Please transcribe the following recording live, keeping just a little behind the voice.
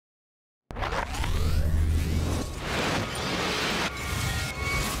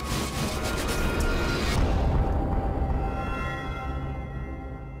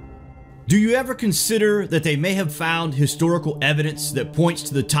Do you ever consider that they may have found historical evidence that points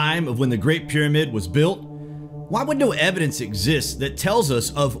to the time of when the Great Pyramid was built? Why would no evidence exist that tells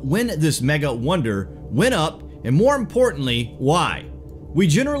us of when this mega wonder went up, and more importantly, why? We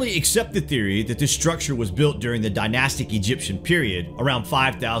generally accept the theory that this structure was built during the dynastic Egyptian period, around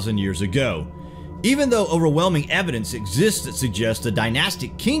 5,000 years ago, even though overwhelming evidence exists that suggests the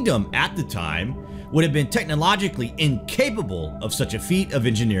dynastic kingdom at the time would have been technologically incapable of such a feat of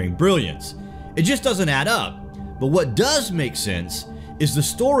engineering brilliance. It just doesn't add up. But what does make sense is the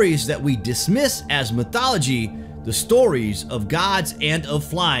stories that we dismiss as mythology, the stories of gods and of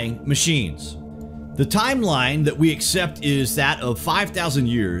flying machines. The timeline that we accept is that of 5,000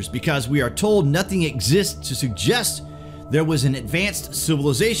 years because we are told nothing exists to suggest there was an advanced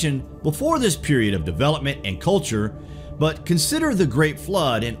civilization before this period of development and culture. But consider the Great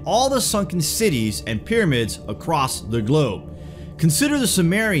Flood and all the sunken cities and pyramids across the globe. Consider the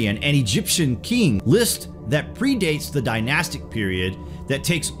Sumerian and Egyptian king list that predates the dynastic period that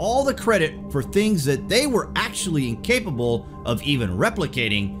takes all the credit for things that they were actually incapable of even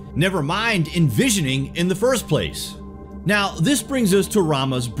replicating, never mind envisioning in the first place. Now, this brings us to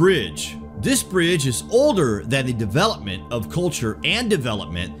Rama's bridge. This bridge is older than the development of culture and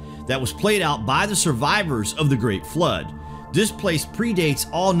development that was played out by the survivors of the Great Flood. This place predates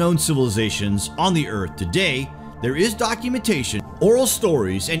all known civilizations on the earth today. There is documentation, oral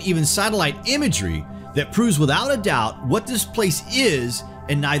stories, and even satellite imagery that proves without a doubt what this place is,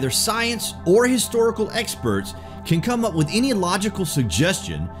 and neither science or historical experts can come up with any logical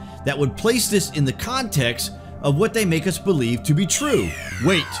suggestion that would place this in the context of what they make us believe to be true.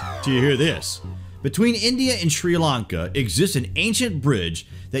 Wait till you hear this. Between India and Sri Lanka exists an ancient bridge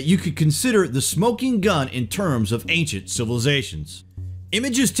that you could consider the smoking gun in terms of ancient civilizations.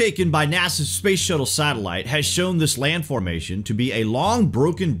 Images taken by NASA's Space Shuttle satellite has shown this land formation to be a long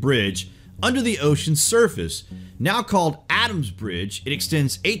broken bridge under the ocean's surface, now called Adam's Bridge. It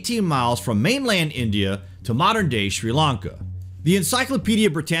extends 18 miles from mainland India to modern-day Sri Lanka. The Encyclopedia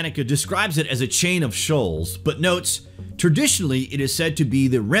Britannica describes it as a chain of shoals, but notes, traditionally it is said to be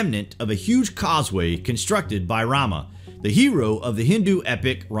the remnant of a huge causeway constructed by Rama, the hero of the Hindu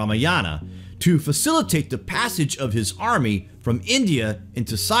epic Ramayana, to facilitate the passage of his army from India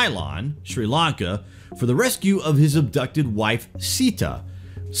into Ceylon, Sri Lanka, for the rescue of his abducted wife Sita.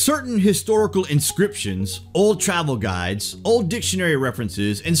 Certain historical inscriptions, old travel guides, old dictionary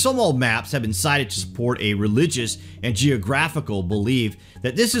references, and some old maps have been cited to support a religious and geographical belief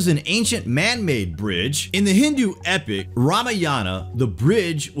that this is an ancient man-made bridge. In the Hindu epic Ramayana, the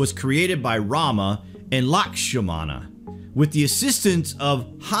bridge was created by Rama and Lakshmana with the assistance of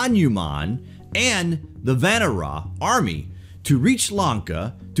Hanuman and the Vanara army to reach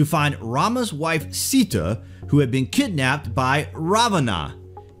Lanka to find Rama's wife Sita, who had been kidnapped by Ravana.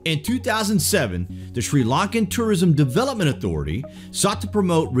 In 2007, the Sri Lankan Tourism Development Authority sought to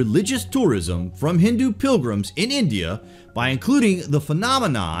promote religious tourism from Hindu pilgrims in India by including the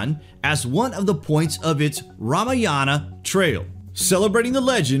phenomenon as one of the points of its Ramayana Trail, celebrating the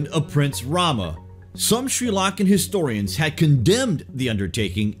legend of Prince Rama. Some Sri Lankan historians had condemned the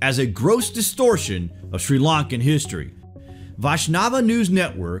undertaking as a gross distortion of Sri Lankan history. Vaishnava News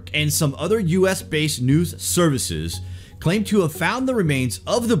Network and some other US-based news services claim to have found the remains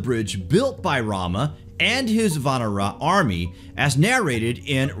of the bridge built by Rama and his Vanara army as narrated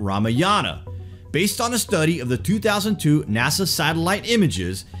in Ramayana. Based on a study of the 2002 NASA satellite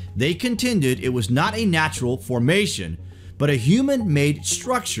images, they contended it was not a natural formation, but a human-made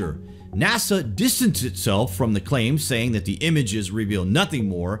structure. NASA distanced itself from the claims, saying that the images reveal nothing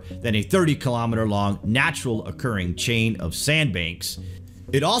more than a 30-kilometer-long natural occurring chain of sandbanks.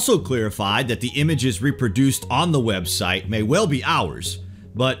 It also clarified that the images reproduced on the website may well be ours,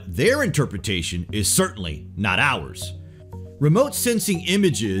 but their interpretation is certainly not ours. Remote sensing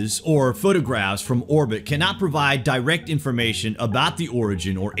images or photographs from orbit cannot provide direct information about the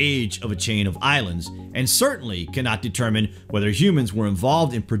origin or age of a chain of islands, and certainly cannot determine whether humans were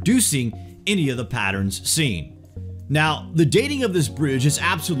involved in producing any of the patterns seen. Now, the dating of this bridge is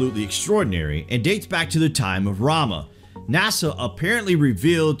absolutely extraordinary and dates back to the time of Rama. NASA apparently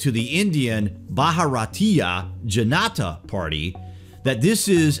revealed to the Indian Bharatiya Janata Party that this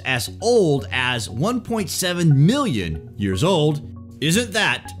is as old as 1.7 million years old. Isn't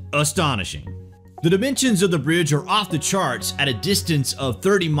that astonishing? The dimensions of the bridge are off the charts at a distance of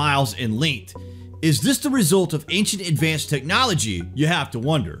 30 miles in length. Is this the result of ancient advanced technology, you have to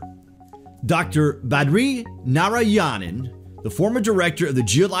wonder? Dr. Badri Narayanan, the former director of the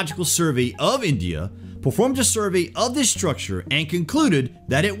Geological Survey of India, performed a survey of this structure and concluded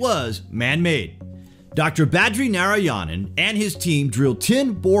that it was man-made. Dr. Badri and his team drilled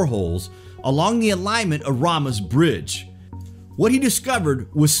 10 boreholes along the alignment of Rama's bridge. What he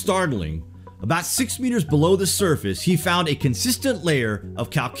discovered was startling. About 6 meters below the surface, he found a consistent layer of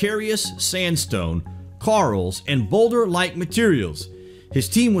calcareous sandstone, corals, and boulder-like materials. His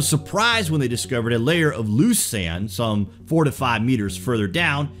team was surprised when they discovered a layer of loose sand some 4 to 5 meters further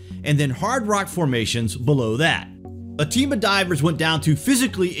down, and then hard rock formations below that. A team of divers went down to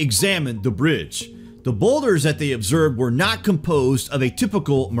physically examine the bridge. The boulders that they observed were not composed of a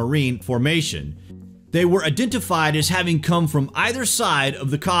typical marine formation. They were identified as having come from either side of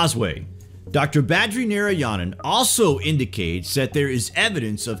the causeway. Dr. Badri also indicates that there is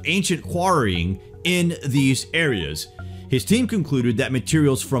evidence of ancient quarrying in these areas. His team concluded that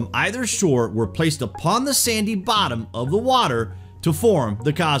materials from either shore were placed upon the sandy bottom of the water to form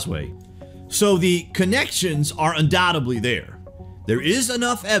the causeway. So the connections are undoubtedly there. There is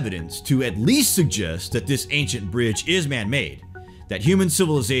enough evidence to at least suggest that this ancient bridge is man-made, that human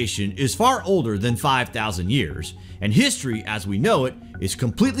civilization is far older than 5,000 years, and history as we know it is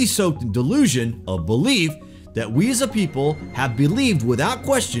completely soaked in delusion of belief that we as a people have believed without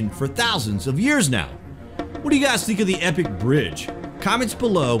question for thousands of years now. What do you guys think of the epic bridge? Comments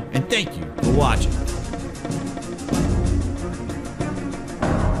below, and thank you for watching.